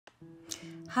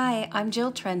Hi, I'm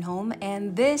Jill Trenholm,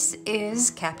 and this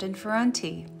is Captain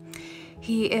Ferrante.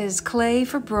 He is clay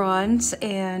for bronze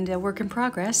and a work in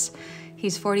progress.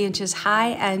 He's 40 inches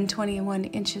high and 21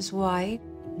 inches wide.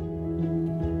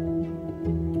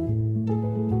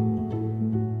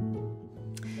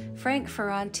 Frank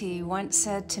Ferrante once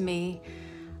said to me,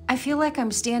 "I feel like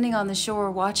I'm standing on the shore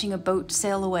watching a boat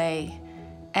sail away,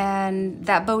 and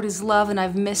that boat is love and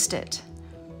I've missed it."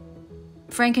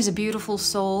 Frank is a beautiful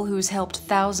soul who has helped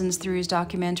thousands through his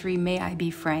documentary, May I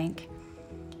Be Frank.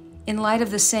 In light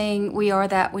of the saying, "We are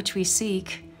that which we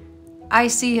seek," I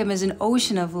see him as an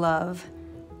ocean of love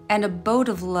and a boat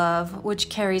of love which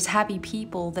carries happy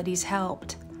people that he's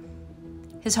helped.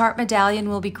 His heart medallion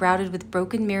will be grouted with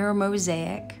broken mirror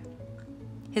mosaic.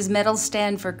 His medals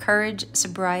stand for courage,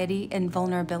 sobriety, and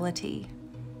vulnerability.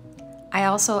 I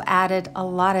also added a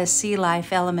lot of sea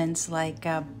life elements like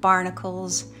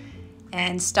barnacles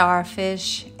and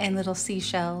starfish and little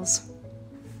seashells.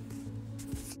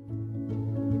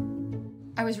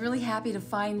 I was really happy to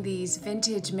find these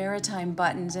vintage maritime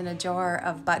buttons in a jar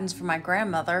of buttons for my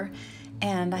grandmother,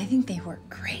 and I think they work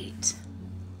great.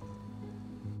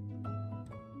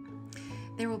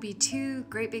 There will be 2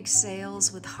 great big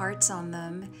sails with hearts on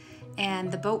them,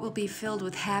 and the boat will be filled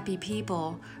with happy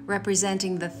people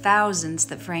representing the thousands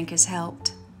that Frank has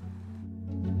helped.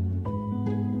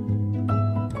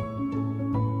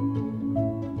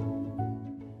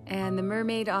 And the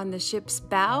mermaid on the ship's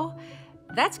bow,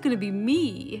 that's gonna be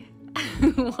me.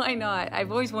 Why not?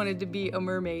 I've always wanted to be a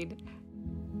mermaid.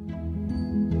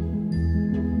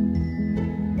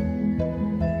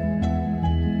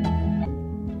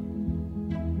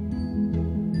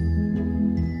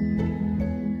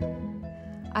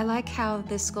 I like how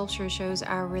this sculpture shows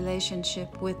our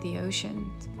relationship with the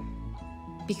ocean,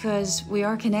 because we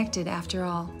are connected after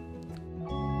all.